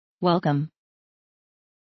Welcome.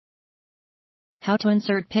 How to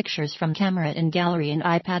insert pictures from camera in gallery in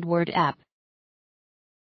iPad Word app.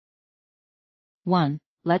 1.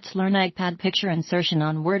 Let's learn iPad picture insertion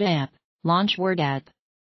on Word app. Launch Word app.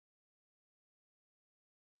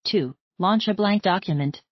 2. Launch a blank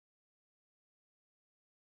document.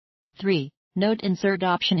 3. Note insert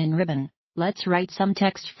option in ribbon. Let's write some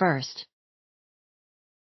text first.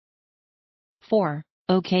 4.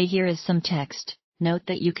 OK, here is some text. Note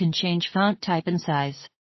that you can change font type and size.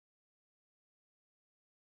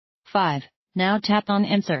 5. Now tap on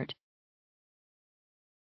Insert.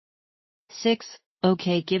 6.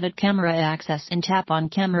 OK, give it camera access and tap on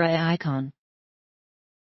camera icon.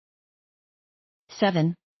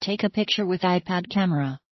 7. Take a picture with iPad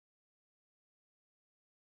camera.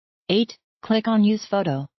 8. Click on Use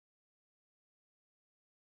Photo.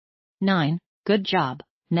 9. Good job.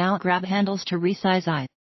 Now grab handles to resize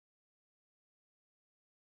it.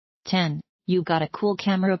 10. You got a cool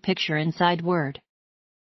camera picture inside Word.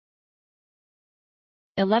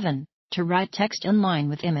 11. To write text in line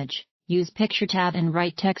with image, use Picture tab and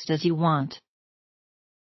write text as you want.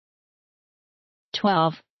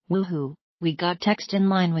 12. Woohoo! We got text in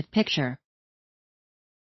line with picture.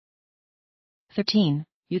 13.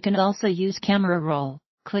 You can also use camera roll.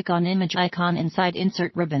 Click on image icon inside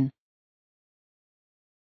insert ribbon.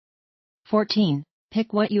 14.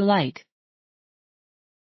 Pick what you like.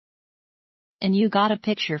 And you got a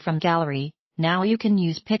picture from gallery. Now you can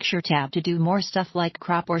use Picture tab to do more stuff like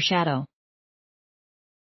crop or shadow.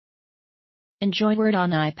 Enjoy Word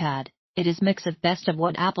on iPad. It is mix of best of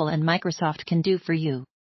what Apple and Microsoft can do for you.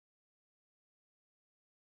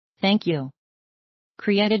 Thank you.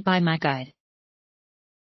 Created by my guide.